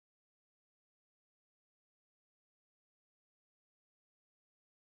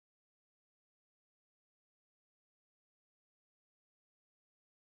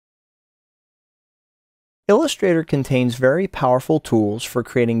Illustrator contains very powerful tools for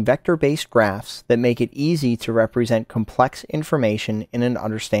creating vector-based graphs that make it easy to represent complex information in an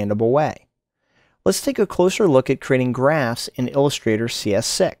understandable way. Let's take a closer look at creating graphs in Illustrator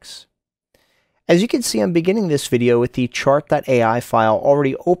CS6. As you can see, I'm beginning this video with the chart.ai file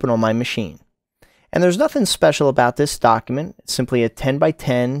already open on my machine. And there's nothing special about this document. It's simply a 10 by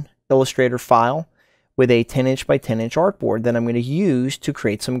 10 Illustrator file with a 10-inch by 10-inch artboard that I'm going to use to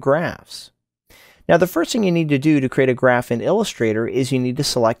create some graphs. Now, the first thing you need to do to create a graph in Illustrator is you need to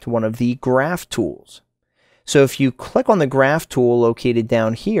select one of the graph tools. So if you click on the graph tool located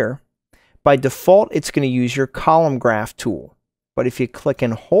down here, by default it's going to use your column graph tool. But if you click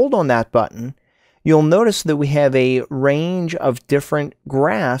and hold on that button, you'll notice that we have a range of different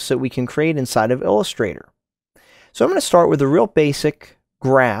graphs that we can create inside of Illustrator. So I'm going to start with a real basic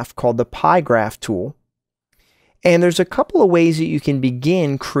graph called the pie graph tool. And there's a couple of ways that you can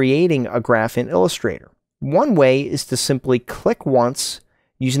begin creating a graph in Illustrator. One way is to simply click once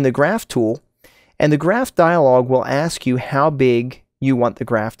using the graph tool, and the graph dialog will ask you how big you want the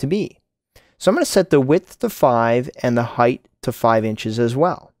graph to be. So I'm going to set the width to 5 and the height to 5 inches as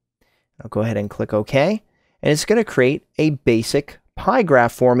well. I'll go ahead and click OK, and it's going to create a basic pie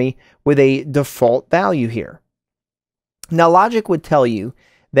graph for me with a default value here. Now, logic would tell you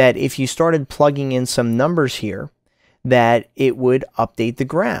that if you started plugging in some numbers here, that it would update the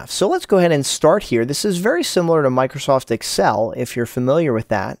graph. So let's go ahead and start here. This is very similar to Microsoft Excel, if you're familiar with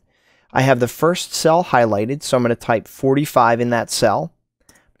that. I have the first cell highlighted, so I'm going to type 45 in that cell.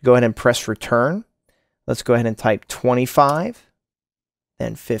 Go ahead and press return. Let's go ahead and type 25,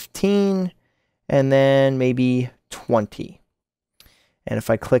 then 15, and then maybe 20. And if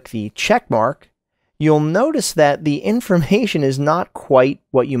I click the check mark, you'll notice that the information is not quite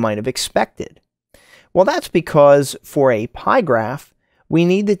what you might have expected. Well, that's because for a pie graph, we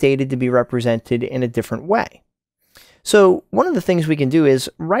need the data to be represented in a different way. So one of the things we can do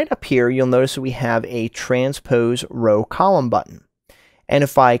is right up here, you'll notice that we have a transpose row column button. And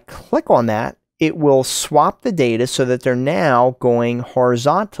if I click on that, it will swap the data so that they're now going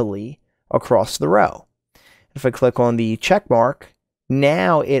horizontally across the row. If I click on the check mark,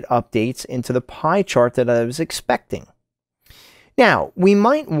 now it updates into the pie chart that I was expecting. Now, we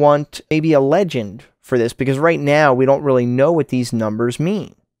might want maybe a legend for this because right now we don't really know what these numbers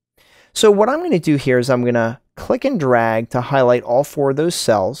mean. So what I'm going to do here is I'm going to click and drag to highlight all 4 of those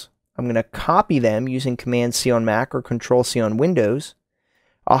cells. I'm going to copy them using Command-C on Mac or Control-C on Windows.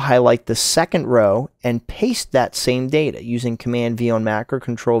 I'll highlight the second row and paste that same data using Command-V on Mac or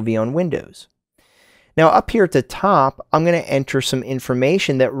Control-V on Windows. Now up here at the top, I'm going to enter some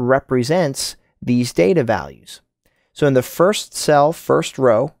information that represents these data values. So in the first cell, first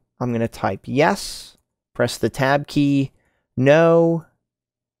row, I'm going to type yes, press the tab key, no,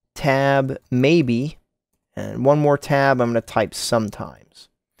 tab, maybe, and one more tab, I'm going to type sometimes.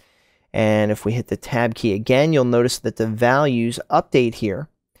 And if we hit the tab key again, you'll notice that the values update here.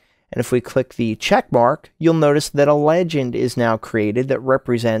 And if we click the check mark, you'll notice that a legend is now created that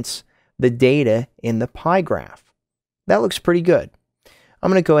represents the data in the pie graph. That looks pretty good. I'm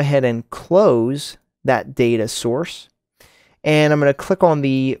going to go ahead and close that data source. And I'm going to click on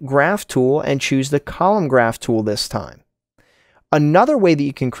the graph tool and choose the column graph tool this time. Another way that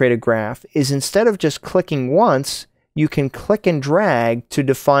you can create a graph is instead of just clicking once, you can click and drag to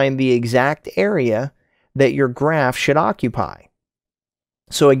define the exact area that your graph should occupy.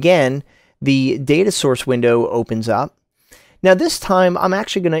 So again, the data source window opens up. Now this time I'm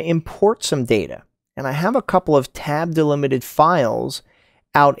actually going to import some data, and I have a couple of tab delimited files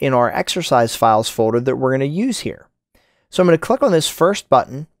out in our exercise files folder that we're going to use here. So I'm going to click on this first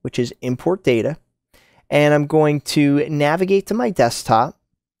button, which is import data, and I'm going to navigate to my desktop,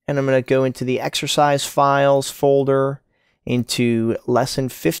 and I'm going to go into the exercise files folder, into lesson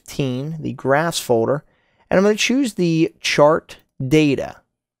 15, the graphs folder, and I'm going to choose the chart data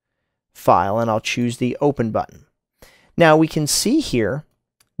file, and I'll choose the open button. Now we can see here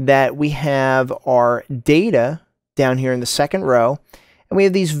that we have our data down here in the second row, and we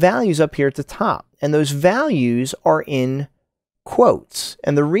have these values up here at the top, and those values are in quotes.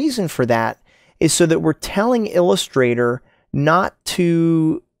 And the reason for that is so that we're telling Illustrator not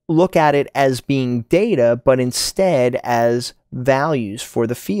to look at it as being data, but instead as values for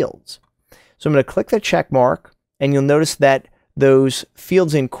the fields. So I'm going to click the check mark, and you'll notice that those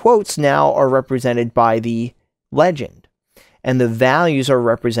fields in quotes now are represented by the legend, and the values are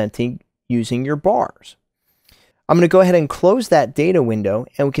representing using your bars. I'm going to go ahead and close that data window,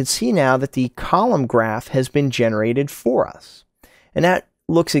 and we can see now that the column graph has been generated for us. And that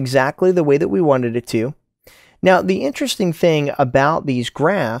looks exactly the way that we wanted it to. Now, the interesting thing about these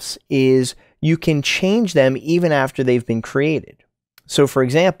graphs is you can change them even after they've been created. So for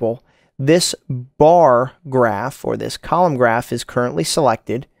example, this bar graph or this column graph is currently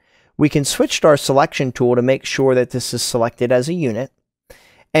selected. We can switch to our selection tool to make sure that this is selected as a unit.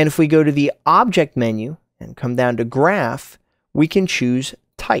 And if we go to the Object menu and come down to Graph, we can choose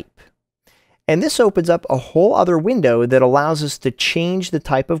Type. And this opens up a whole other window that allows us to change the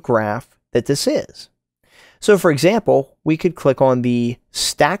type of graph that this is. So for example, we could click on the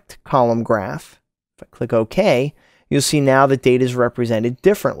stacked column graph. If I click OK, you'll see now the data is represented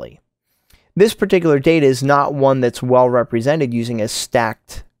differently. This particular data is not one that's well represented using a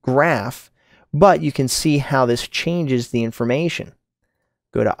stacked graph, but you can see how this changes the information.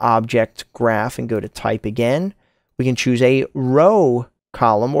 Go to Object, Graph, and go to Type again. We can choose a row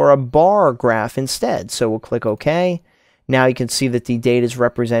column or a bar graph instead. So we'll click OK. Now you can see that the data is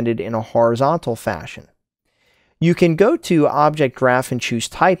represented in a horizontal fashion. You can go to Object Graph and choose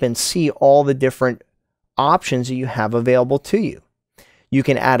Type and see all the different options that you have available to you. You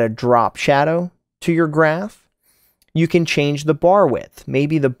can add a drop shadow to your graph. You can change the bar width.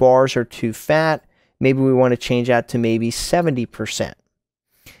 Maybe the bars are too fat. Maybe we want to change that to maybe 70%.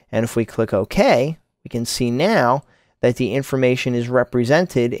 And if we click OK, we can see now that the information is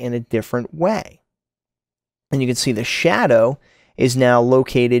represented in a different way. And you can see the shadow is now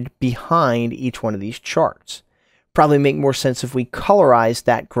located behind each one of these charts. Probably make more sense if we colorize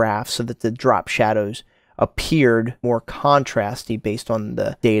that graph so that the drop shadows appeared more contrasty based on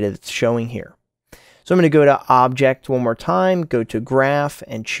the data that's showing here. So I'm going to go to Object one more time, go to Graph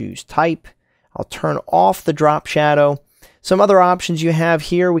and choose Type. I'll turn off the drop shadow. Some other options you have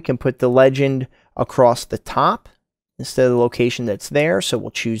here, we can put the legend across the top instead of the location that's there. So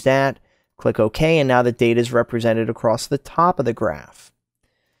we'll choose that, click OK, and now the data is represented across the top of the graph.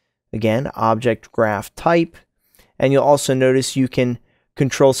 Again, Object, Graph, Type. And you'll also notice you can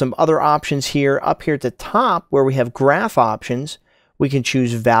control some other options here. Up here at the top where we have graph options, we can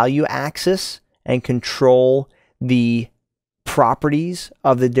choose value axis and control the properties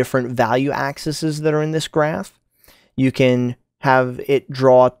of the different value axes that are in this graph. You can have it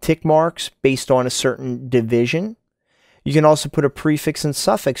draw tick marks based on a certain division. You can also put a prefix and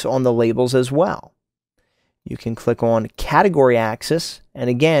suffix on the labels as well. You can click on category axis and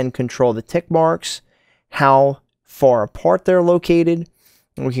again control the tick marks, how far apart they're located.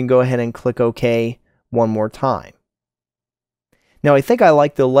 And we can go ahead and click OK one more time. Now I think I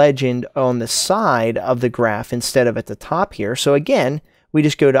like the legend on the side of the graph instead of at the top here. So again, we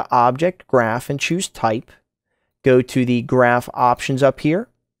just go to Object, Graph, and choose Type. Go to the graph options up here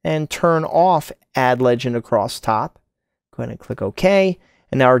and turn off Add Legend Across Top. Go ahead and click OK.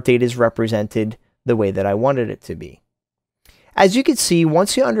 And now our data is represented the way that I wanted it to be. As you can see,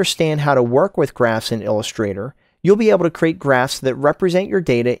 once you understand how to work with graphs in Illustrator, you'll be able to create graphs that represent your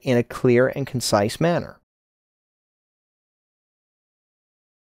data in a clear and concise manner.